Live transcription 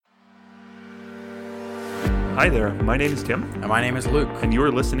Hi there, my name is Tim, And my name is Luke. and you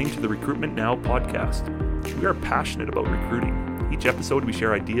are listening to the Recruitment Now podcast. We are passionate about recruiting. Each episode, we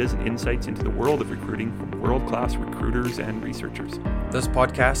share ideas and insights into the world of recruiting from world-class recruiters and researchers. This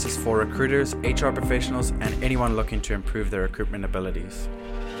podcast is for recruiters, HR professionals, and anyone looking to improve their recruitment abilities.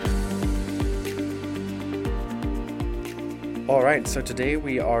 All right, so today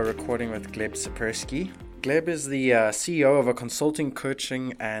we are recording with Gleb Tsipursky. Gleb is the CEO of a consulting,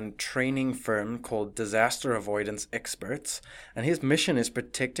 coaching, and training firm called Disaster Avoidance Experts, and his mission is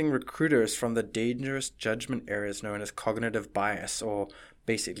protecting recruiters from the dangerous judgment errors known as cognitive bias, or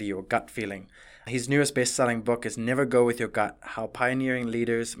basically your gut feeling. His newest best-selling book is Never Go With Your Gut: How Pioneering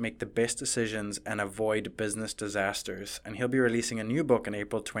Leaders Make the Best Decisions and Avoid Business Disasters, and he'll be releasing a new book in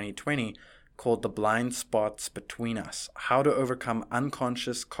April 2020 called The Blind Spots Between Us: How to Overcome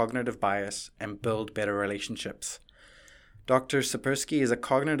Unconscious Cognitive Bias and Build Better Relationships. Dr. Tsipursky is a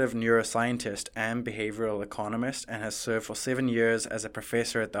cognitive neuroscientist and behavioral economist and has served for 7 years as a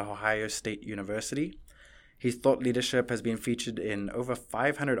professor at The Ohio State University. His thought leadership has been featured in over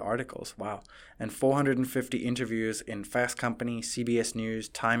 500 articles, and 450 interviews in Fast Company, CBS News,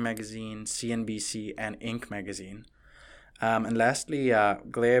 Time Magazine, CNBC, and Inc. Magazine. And lastly,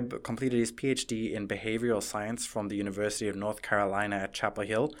 Gleb completed his PhD in behavioral science from the University of North Carolina at Chapel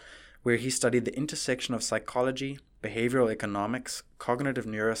Hill, where he studied the intersection of psychology, behavioral economics, cognitive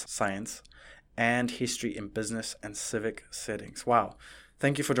neuroscience, and history in business and civic settings. Wow.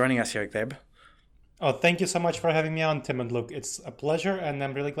 Thank you for joining us here, Gleb. Oh, thank you so much for having me on, Tim and Luke. It's a pleasure, and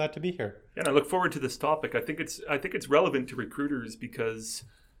I'm really glad to be here. And I look forward to this topic. I think it's relevant to recruiters because,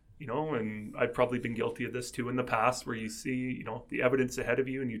 and I've probably been guilty of this too in the past, where you see, the evidence ahead of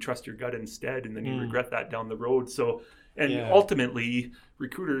you and you trust your gut instead, and then you regret that down the road. So, ultimately,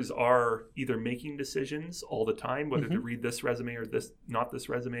 recruiters are either making decisions all the time, whether to read this resume or not this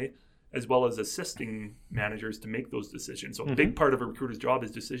resume, as well as assisting managers to make those decisions. So a big part of a recruiter's job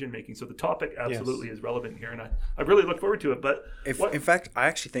is decision making. So the topic absolutely is relevant here, and I really look forward to it. But in fact, I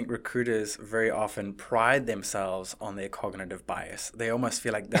actually think recruiters very often pride themselves on their cognitive bias. They almost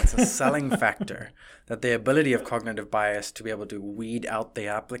feel like that's a selling factor, that the ability of cognitive bias to be able to weed out the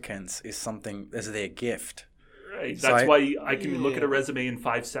applicants is their gift. Right. That's why I can look at a resume in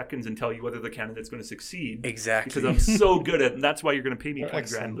 5 seconds and tell you whether the candidate's going to succeed. Exactly. Because I'm so good at it, and that's why you're going to pay me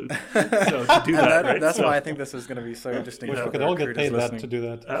 $20,000, Luke. So to do that, right? That's why I think this is going to be so interesting. We could all get paid that to do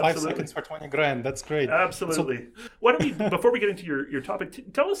that. Absolutely. 5 seconds for $20,000. That's great. Absolutely. Why don't we, before we get into your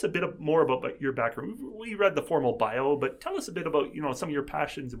topic, tell us a bit more about your background. We read the formal bio, but tell us a bit about some of your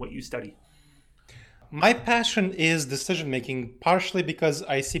passions and what you study. My passion is decision-making, partially because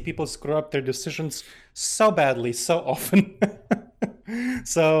I see people screw up their decisions so badly, so often.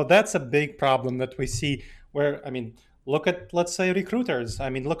 So that's a big problem that we see where, look at, let's say, recruiters.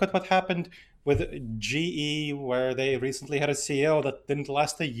 Look at what happened with GE, where they recently had a CEO that didn't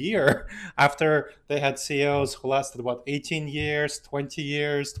last a year after they had CEOs who lasted, 18 years, 20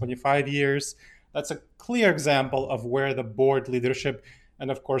 years, 25 years. That's a clear example of where the board leadership and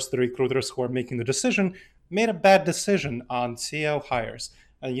of course, the recruiters who are making the decision made a bad decision on CEO hires.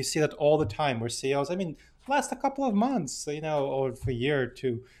 And you see that all the time where CEOs, last a couple of months, or for a year or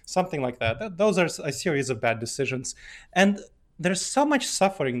two, something like that. Those are a series of bad decisions. And there's so much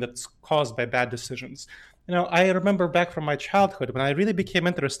suffering that's caused by bad decisions. I remember back from my childhood when I really became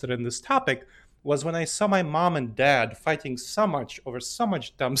interested in this topic was when I saw my mom and dad fighting so much over so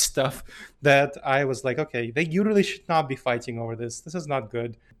much dumb stuff that I was like, okay, you really should not be fighting over this. This is not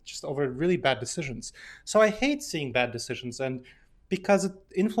good, just over really bad decisions. So I hate seeing bad decisions, and because it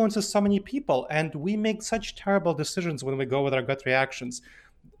influences so many people, and we make such terrible decisions when we go with our gut reactions.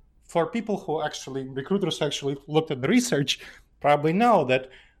 For people recruiters who actually looked at the research, probably know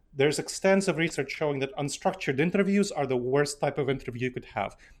that there's extensive research showing that unstructured interviews are the worst type of interview you could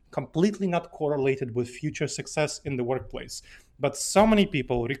have, completely not correlated with future success in the workplace. But so many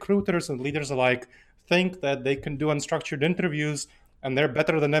people, recruiters and leaders alike, think that they can do unstructured interviews and they're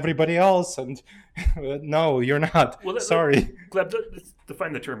better than everybody else. And no, you're not. Sorry. Gleb, let's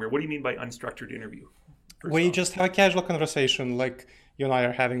define the term here. What do you mean by unstructured interview? We just have a casual conversation like you and I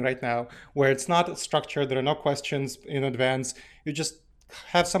are having right now, where it's not structured. There are no questions in advance. You just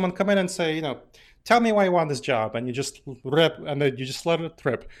have someone come in and say, tell me why you want this job, and you just rip, and then you just let it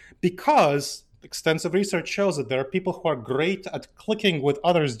rip. Because extensive research shows that there are people who are great at clicking with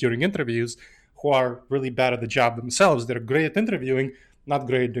others during interviews who are really bad at the job themselves. They're great at interviewing, not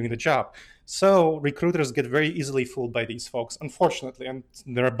great at doing the job. So recruiters get very easily fooled by these folks, unfortunately. And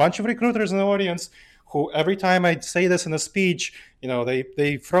there are a bunch of recruiters in the audience who every time I say this in a speech,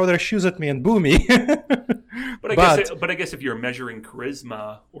 they throw their shoes at me and boo me. But I guess if you're measuring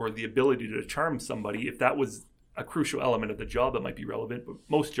charisma or the ability to charm somebody, if that was a crucial element of the job, it might be relevant. But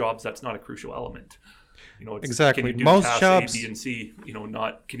most jobs, that's not a crucial element. It's, exactly. Can you do Most task jobs, A, B, and C?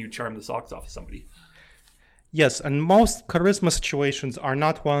 Not can you charm the socks off of somebody? Yes, and most charisma situations are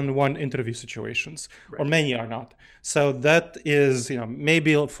not one-on-one interview situations, or many are not. So that is,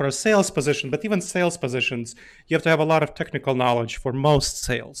 maybe for a sales position, but even sales positions, you have to have a lot of technical knowledge for most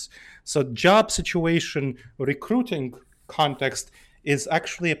sales. So job situation recruiting context is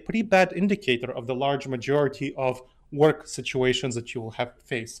actually a pretty bad indicator of the large majority of work situations that you will have to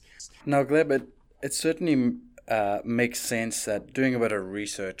face. Now, Gleb, it certainly makes sense that doing a bit of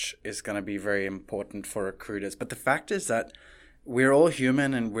research is going to be very important for recruiters. But the fact is that we're all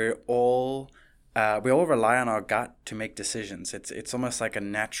human and we all rely on our gut to make decisions. It's almost like a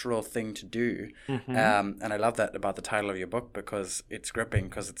natural thing to do. Mm-hmm. And I love that about the title of your book, because it's gripping,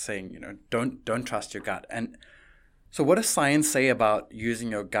 because it's saying, don't trust your gut. And so what does science say about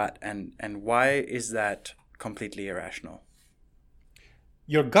using your gut, and why is that completely irrational?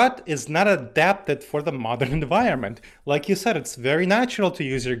 Your gut is not adapted for the modern environment. Like you said, it's very natural to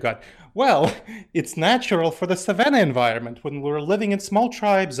use your gut. Well, it's natural for the savanna environment. When we're living in small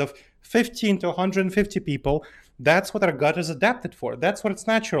tribes of 15 to 150 people, that's what our gut is adapted for. That's what it's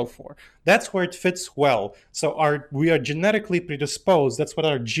natural for. That's where it fits well. So we are genetically predisposed. That's what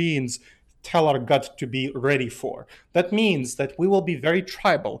our genes tell our gut to be ready for. That means that we will be very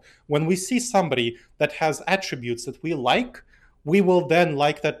tribal. When we see somebody that has attributes that we like, we will then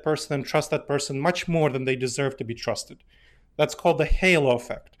like that person and trust that person much more than they deserve to be trusted. That's called the halo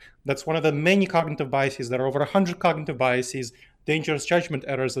effect. That's one of the many cognitive biases. There are over 100 cognitive biases, dangerous judgment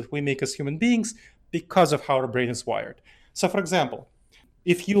errors that we make as human beings because of how our brain is wired. So for example,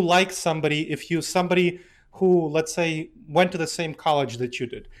 if you like somebody, somebody who, let's say, went to the same college that you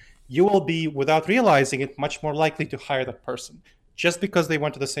did, you will be, without realizing it, much more likely to hire that person, just because they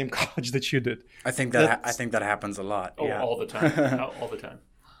went to the same college that you did. I think that happens a lot. Oh, yeah. All the time. All the time.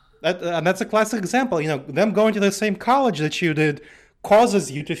 And that's a classic example. Them going to the same college that you did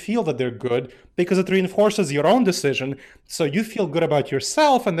causes you to feel that they're good because it reinforces your own decision. So you feel good about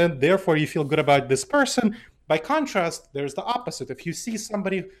yourself, and then therefore you feel good about this person. By contrast, there's the opposite. If you see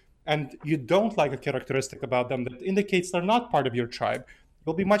somebody and you don't like a characteristic about them that indicates they're not part of your tribe,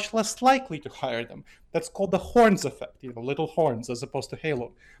 you'll be much less likely to hire them. That's called the horns effect, little horns as opposed to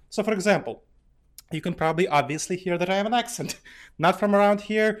halo. So for example, you can probably obviously hear that I have an accent, not from around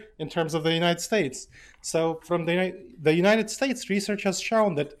here in terms of the United States. So from the United States,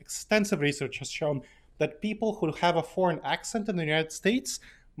 extensive research has shown that people who have a foreign accent in the United States,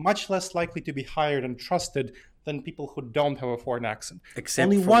 much less likely to be hired and trusted than people who don't have a foreign accent. Except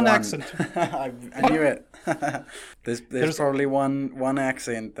only for one accent. I knew it. there's probably one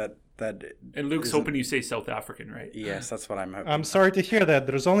accent that. And Luke's hoping you say South African, right? Yes, that's what I'm hoping. I'm sorry to hear that.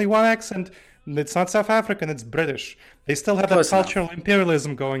 There's only one accent. It's not South African. It's British. They still have that cultural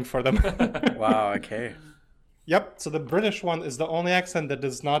imperialism going for them. Wow. Okay. Yep. So the British one is the only accent that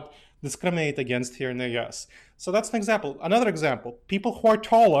does not discriminate against here in the US. So that's an example. Another example, people who are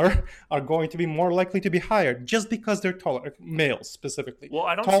taller are going to be more likely to be hired just because they're taller, males specifically. Well,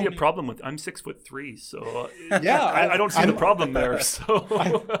 I don't see a problem with, I'm 6'3", so yeah, I don't see the problem there. So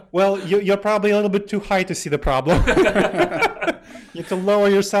well, you're probably a little bit too high to see the problem. You have to lower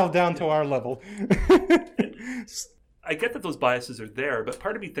yourself down to our level. I get that those biases are there, but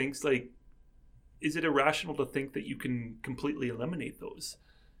part of me thinks, is it irrational to think that you can completely eliminate those?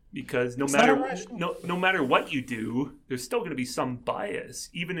 Because no matter what you do, there's still going to be some bias,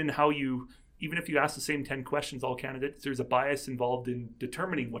 even if you ask the same 10 questions all candidates, there's a bias involved in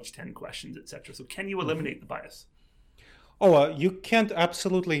determining which 10 questions, etc. So can you eliminate the bias? You can't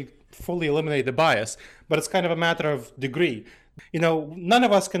absolutely fully eliminate the bias, but it's kind of a matter of degree. None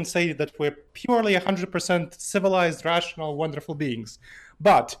of us can say that we're purely 100% civilized, rational, wonderful beings.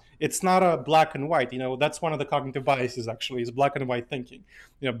 But it's not a black and white. That's one of the cognitive biases, actually, is black and white thinking,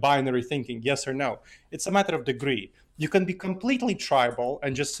 binary thinking, yes or no. It's a matter of degree. You can be completely tribal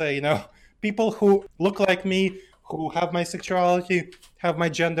and just say, people who look like me, who have my sexuality, have my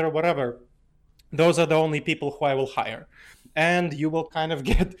gender, whatever, those are the only people who I will hire. And you will kind of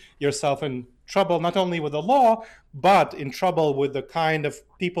get yourself in trouble, not only with the law, but in trouble with the kind of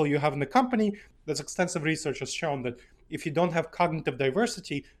people you have in the company. There's extensive research has shown that if you don't have cognitive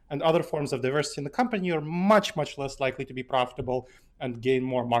diversity and other forms of diversity in the company, you're much, much less likely to be profitable and gain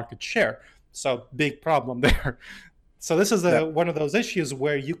more market share. So big problem there. So this is one of those issues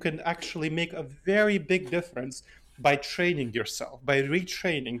where you can actually make a very big difference by training yourself, by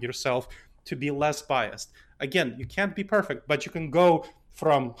retraining yourself to be less biased. Again, you can't be perfect, but you can go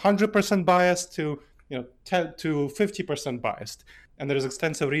from 100% biased to 10 to 50% biased. And there's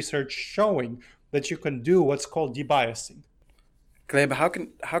extensive research showing that you can do what's called debiasing. Gleb,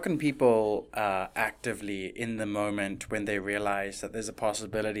 how can people actively, in the moment when they realize that there's a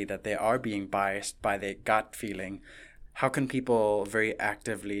possibility that they are being biased by their gut feeling, how can people very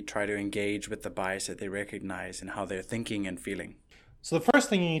actively try to engage with the bias that they recognize and how they're thinking and feeling? So the first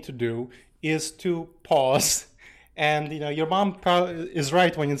thing you need to do is to pause. And your mom is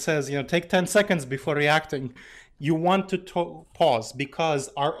right when it says, take 10 seconds before reacting. You want to pause because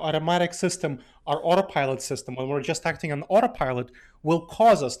our automatic system, our autopilot system, when we're just acting on autopilot, will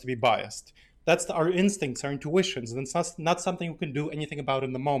cause us to be biased. That's our instincts, our intuitions, and it's not something we can do anything about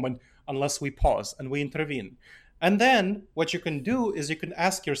in the moment unless we pause and we intervene. And then what you can do is you can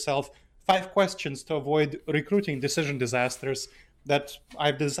ask yourself 5 questions to avoid recruiting decision disasters that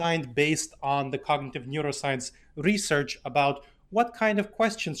I've designed based on the cognitive neuroscience research about what kind of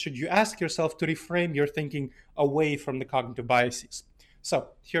questions should you ask yourself to reframe your thinking away from the cognitive biases. So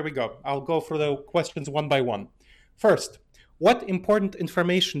here we go. I'll go through the questions one by one. First, what important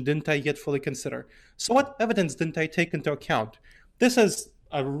information didn't I yet fully consider? So what evidence didn't I take into account? This is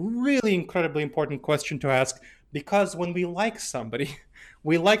a really incredibly important question to ask because when we like somebody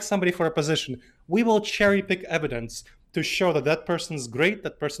for a position, we will cherry pick evidence to show that that person's great,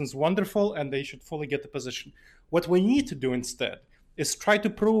 that person's wonderful, and they should fully get the position. What we need to do instead is try to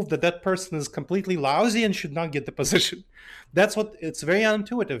prove that that person is completely lousy and should not get the position. It's very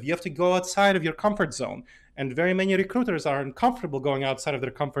unintuitive. You have to go outside of your comfort zone. And very many recruiters are uncomfortable going outside of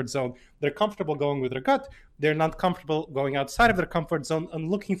their comfort zone. They're comfortable going with their gut. They're not comfortable going outside of their comfort zone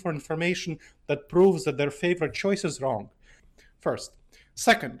and looking for information that proves that their favorite choice is wrong. First.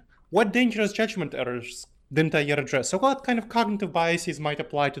 Second, what dangerous judgment errors didn't I yet address? So what kind of cognitive biases might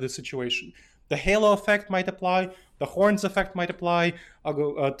apply to the situation? The halo effect might apply. The horns effect might apply. I'll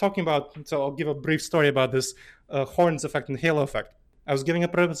go I'll give a brief story about this horns effect and halo effect. I was giving a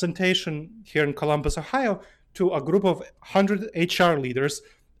presentation here in Columbus, Ohio, to a group of 100 HR leaders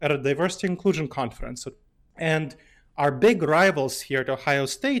at a diversity inclusion conference. And our big rivals here at Ohio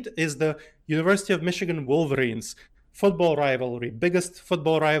State is the University of Michigan Wolverines football rivalry, biggest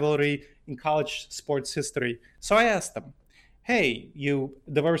football rivalry in college sports history. So I asked them, hey, you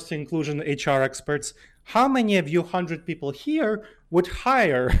diversity inclusion HR experts, how many of you 100 people here would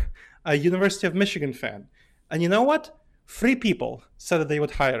hire a University of Michigan fan? And you know what? 3 people said that they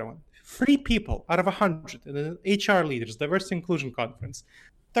would hire one. 3 people out of 100 in an HR leaders diversity inclusion conference.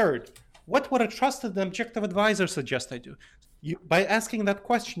 Third, what would a trusted and objective advisor suggest I do? By asking that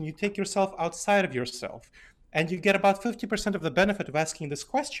question, you take yourself outside of yourself. And you get about 50% of the benefit of asking this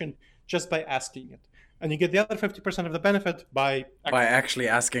question just by asking it. And you get the other 50% of the benefit by actually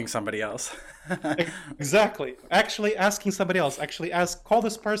asking somebody else. Exactly. Actually asking somebody else. Call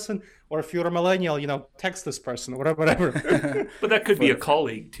this person, or if you're a millennial, text this person, or whatever. But that could be a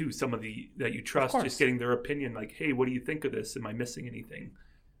colleague too, somebody that you trust, just getting their opinion, like, hey, what do you think of this? Am I missing anything?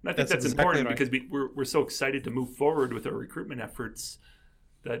 And I think that's exactly important, right? Because we're so excited to move forward with our recruitment efforts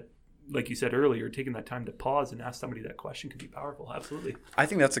that, like you said earlier, taking that time to pause and ask somebody that question could be powerful. Absolutely. I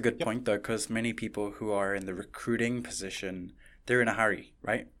think that's a good point, though, because many people who are in the recruiting position, they're in a hurry,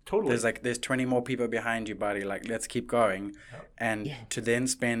 right? Totally. There's 20 more people behind you, buddy. Like, let's keep going. And to then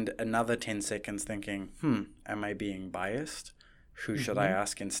spend another 10 seconds thinking, am I being biased? Who should I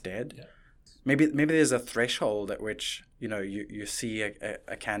ask instead? Yeah. Maybe there's a threshold at which, you see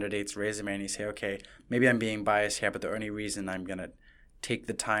a candidate's resume and you say, okay, maybe I'm being biased here, but the only reason I'm going to take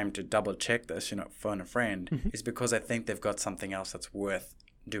the time to double check this, phone a friend, is because I think they've got something else that's worth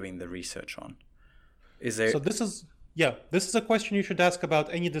doing the research on. So this is a question you should ask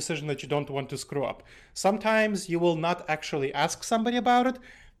about any decision that you don't want to screw up. Sometimes you will not actually ask somebody about it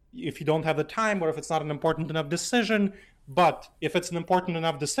if you don't have the time or if it's not an important enough decision. But if it's an important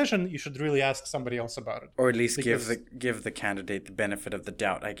enough decision, you should really ask somebody else about it. Or at least give the candidate the benefit of the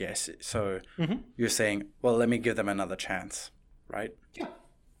doubt, I guess. So you're saying, well, let me give them another chance. Right? Yeah.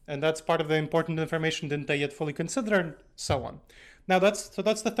 And that's part of the important information didn't I yet fully consider, and so on. Now that's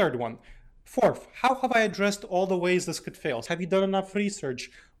the third one. Fourth, how have I addressed all the ways this could fail? Have you done enough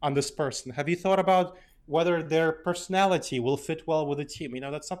research on this person? Have you thought about whether their personality will fit well with the team?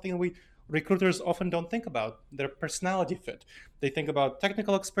 That's something we recruiters often don't think about, their personality fit. They think about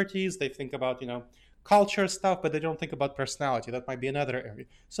technical expertise, they think about, culture stuff, but they don't think about personality. That might be another area.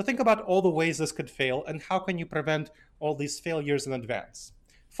 So think about all the ways this could fail and how can you prevent all these failures in advance.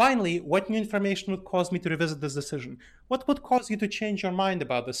 Finally, what new information would cause me to revisit this decision? What would cause you to change your mind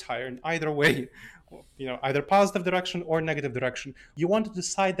about this hire in either way? Either positive direction or negative direction. You want to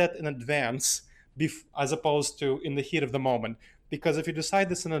decide that in advance as opposed to in the heat of the moment. Because if you decide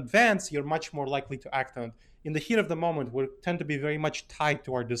this in advance, you're much more likely to act on it. In the heat of the moment, we tend to be very much tied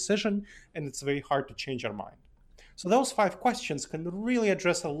to our decision, and it's very hard to change our mind. So those 5 questions can really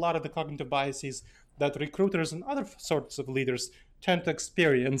address a lot of the cognitive biases that recruiters and other sorts of leaders tend to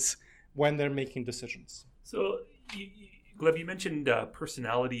experience when they're making decisions. So, Gleb, you mentioned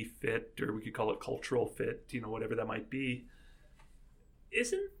personality fit, or we could call it cultural fit, whatever that might be.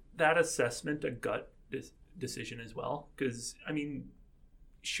 Isn't that assessment a gut decision as well? Because,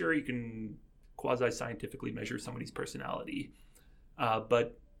 sure, you can quasi-scientifically measure somebody's personality,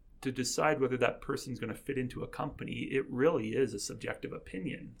 but to decide whether that person's going to fit into a company, it really is a subjective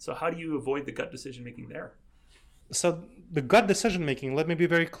opinion. So how do you avoid the gut decision making there? So the gut decision making, let me be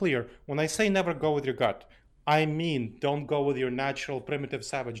very clear. When I say never go with your gut, I mean don't go with your natural, primitive,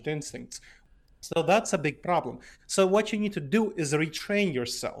 savage instincts. So that's a big problem. So what you need to do is retrain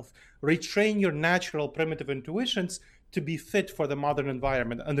yourself, retrain your natural, primitive intuitions to be fit for the modern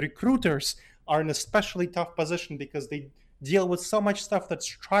environment. And recruiters are in a especially tough position because they deal with so much stuff that's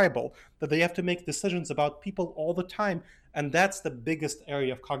tribal that they have to make decisions about people all the time. And that's the biggest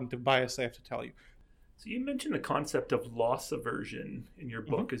area of cognitive bias, I have to tell you. So you mentioned the concept of loss aversion in your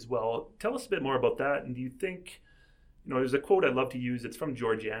book as well. Tell us a bit more about that. And do you think, there's a quote I love to use. It's from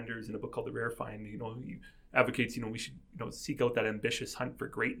George Anders in a book called The Rare Find. He advocates, we should, seek out that ambitious hunt for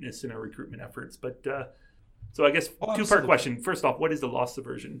greatness in our recruitment efforts. But so I guess two-part question. First off, what is the loss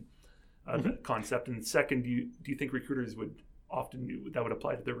aversion concept? And second, do you think recruiters would that would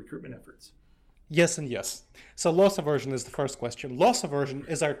apply to their recruitment efforts? Yes and yes. So loss aversion is the first question. Loss aversion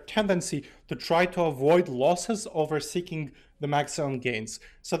is our tendency to try to avoid losses over seeking the maximum gains.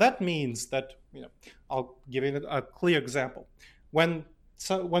 So that means that, I'll give you a clear example. When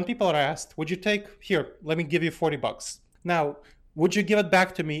people are asked, would you let me give you $40. Now, would you give it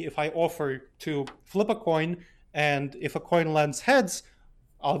back to me if I offer to flip a coin, and if a coin lands heads,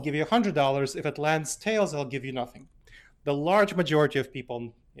 I'll give you $100. If it lands tails, I'll give you nothing. The large majority of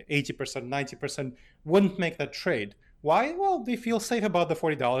people, 80%, 90%, wouldn't make that trade. Why? Well, they feel safe about the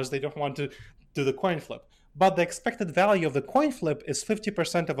 $40. They don't want to do the coin flip. But the expected value of the coin flip is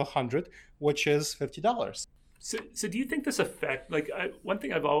 50% of 100, which is $50. So do you think this effect, one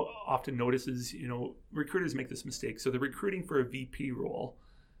thing I've often noticed is, recruiters make this mistake. So they're recruiting for a VP role.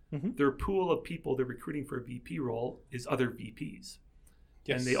 Their pool of people they're recruiting for a VP role is other VPs.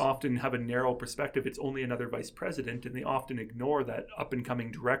 Yes. And they often have a narrow perspective. It's only another vice president, and they often ignore that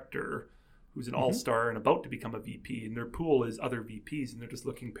up-and-coming director who's an all-star and about to become a VP, and their pool is other VPs, and they're just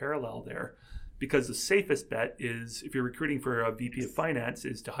looking parallel there. Because the safest bet is, if you're recruiting for a VP of finance,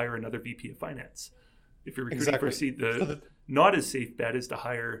 is to hire another VP of finance. If you're recruiting for a seat, not as safe bet is to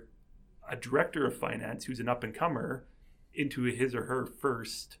hire a director of finance who's an up-and-comer into his or her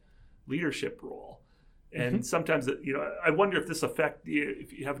first leadership role. And sometimes, I wonder if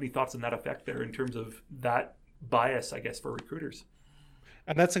if you have any thoughts on that effect there in terms of that bias, I guess, for recruiters.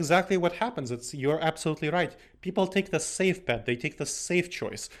 And that's exactly what happens. You're absolutely right. People take the safe bet. They take the safe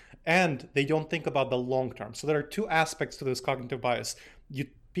choice, and they don't think about the long term. So there are 2 aspects to this cognitive bias.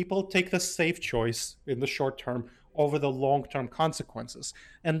 People take the safe choice in the short term over the long-term consequences.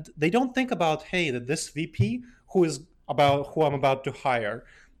 And they don't think about, that this VP who I'm about to hire,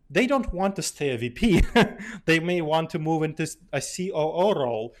 they don't want to stay a VP. They may want to move into a COO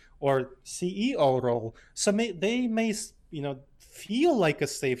role or CEO role. So they may, feel like a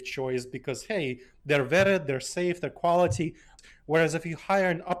safe choice because, they're vetted, they're safe, they're quality. Whereas if you hire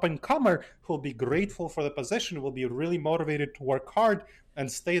an up-and-comer who'll be grateful for the position, will be really motivated to work hard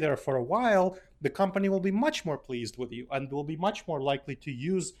and stay there for a while, the company will be much more pleased with you and will be much more likely to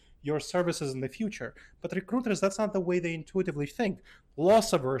use your services in the future. But recruiters, that's not the way they intuitively think.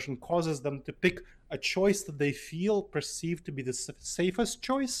 Loss aversion causes them to pick a choice that they feel perceived to be the safest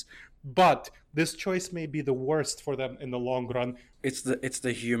choice, but this choice may be the worst for them in the long run. It's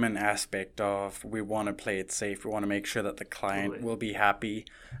the human aspect of, we want to play it safe. We want to make sure that the client will be happy.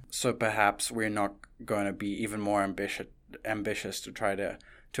 So perhaps we're not going to be even more ambitious to try to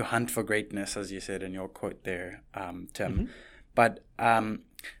hunt for greatness, as you said in your quote there, Tim. But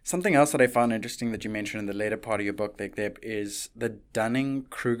something else that I found interesting that you mentioned in the later part of your book, Gleb, is the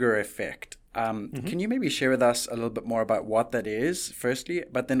Dunning-Kruger effect. Can you maybe share with us a little bit more about what that is, firstly,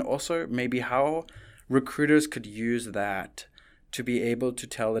 but then also maybe how recruiters could use that to be able to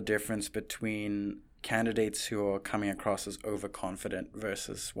tell the difference between candidates who are coming across as overconfident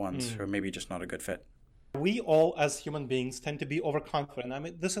versus ones who are maybe just not a good fit? We all, as human beings, tend to be overconfident. I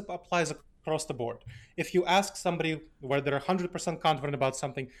mean, this applies across the board. If you ask somebody whether they're 100% confident about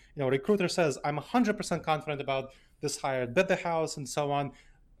something, a recruiter says, I'm 100% confident about this hire, bid the house, and so on.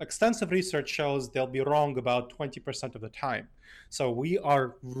 Extensive research shows they'll be wrong about 20% of the time. So we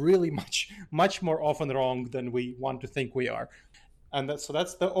are really much more often wrong than we want to think we are. And that's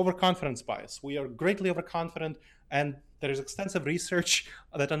the overconfidence bias. We are greatly overconfident, and there is extensive research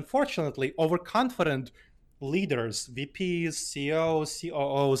that unfortunately overconfident leaders, VPs, CEOs,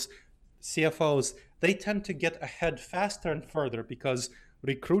 COOs, CFOs, they tend to get ahead faster and further because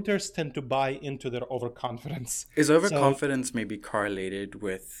recruiters tend to buy into their overconfidence. Is overconfidence maybe correlated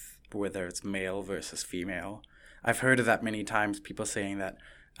with whether it's male versus female? I've heard of that many times, people saying that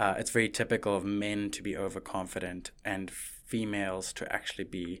it's very typical of men to be overconfident and females to actually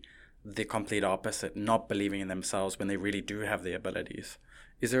be the complete opposite, not believing in themselves when they really do have the abilities.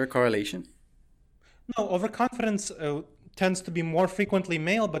 Is there a correlation? No, overconfidence tends to be more frequently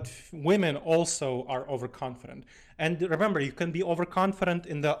male, but women also are overconfident. And remember, you can be overconfident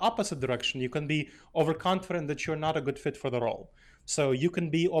in the opposite direction. You can be overconfident that you're not a good fit for the role. So you can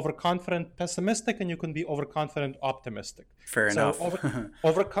be overconfident pessimistic, and you can be overconfident optimistic. Fair enough.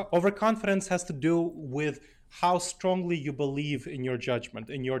 Overconfidence has to do with how strongly you believe in your judgment,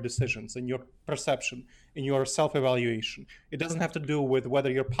 in your decisions, in your perception, in your self-evaluation. It doesn't have to do with whether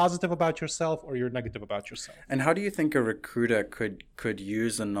you're positive about yourself or you're negative about yourself. And how do you think a recruiter could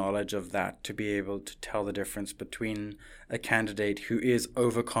use the knowledge of that to be able to tell the difference between a candidate who is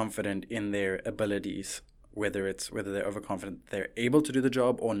overconfident in their abilities, whether they're overconfident they're able to do the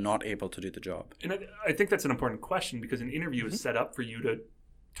job or not able to do the job? And I think that's an important question, because an interview is set up for you to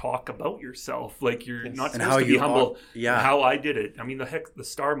talk about yourself. Like, you're not supposed to be humble. How I did it. I mean, the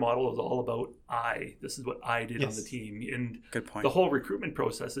STAR model is all about this is what I did on the team. And good point. The whole recruitment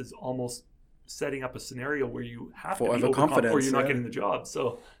process is almost setting up a scenario where you have for to be overconfident or you're not getting the job.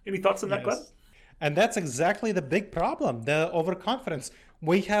 So any thoughts on that, Glenn? And that's exactly the big problem, the overconfidence.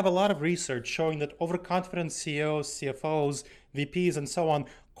 We have a lot of research showing that overconfident CEOs, CFOs, VPs, and so on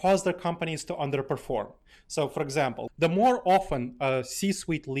cause their companies to underperform. So, for example, the more often a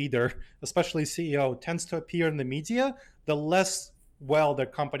C-suite leader, especially CEO, tends to appear in the media, the less well their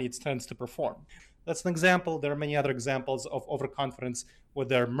company tends to perform. That's an example. There are many other examples of overconfidence with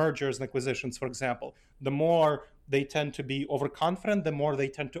their mergers and acquisitions, for example. The more they tend to be overconfident, the more they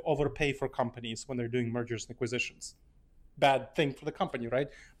tend to overpay for companies when they're doing mergers and acquisitions. Bad thing for the company, right?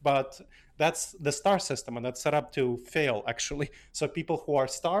 But that's the STAR system, and that's set up to fail, actually. So people who are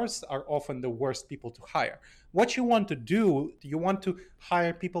stars are often the worst people to hire. What you want to do, you want to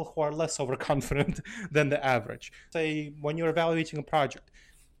hire people who are less overconfident than the average. Say, when you're evaluating a project,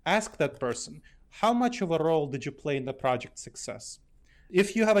 ask that person, how much of a role did you play in the project's success?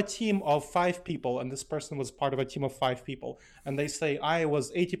 If you have a team of 5 people and this person was part of a team of 5 people and they say, I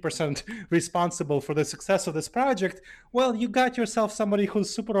was 80% responsible for the success of this project, well, you got yourself somebody who's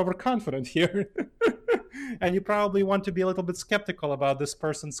super overconfident here. And you probably want to be a little bit skeptical about this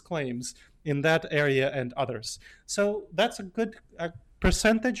person's claims in that area and others. So that's a good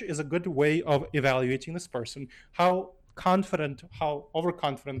percentage is a good way of evaluating this person, how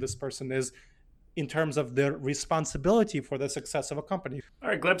overconfident this person is in terms of their responsibility for the success of a company. All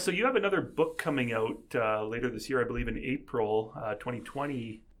right, Gleb, so you have another book coming out later this year, I believe in April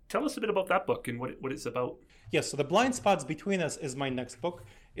 2020. Tell us a bit about that book and what it's about. Yes, so The Blind Spots Between Us is my next book.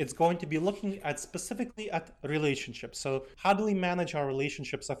 It's going to be looking specifically at relationships. So how do we manage our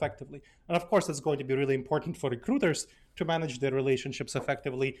relationships effectively? And of course, it's going to be really important for recruiters to manage their relationships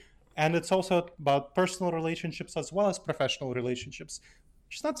effectively. And it's also about personal relationships as well as professional relationships.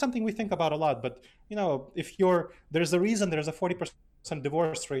 It's not something we think about a lot, but there's a reason there's a 40%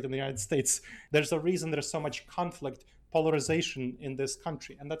 divorce rate in the United States. There's a reason there's so much conflict, polarization in this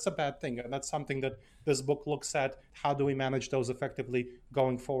country, and that's a bad thing. And that's something that this book looks at. How do we manage those effectively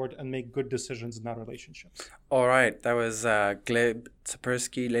going forward and make good decisions in our relationships? All right, that was Gleb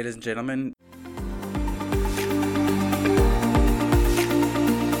Tsipursky, ladies and gentlemen.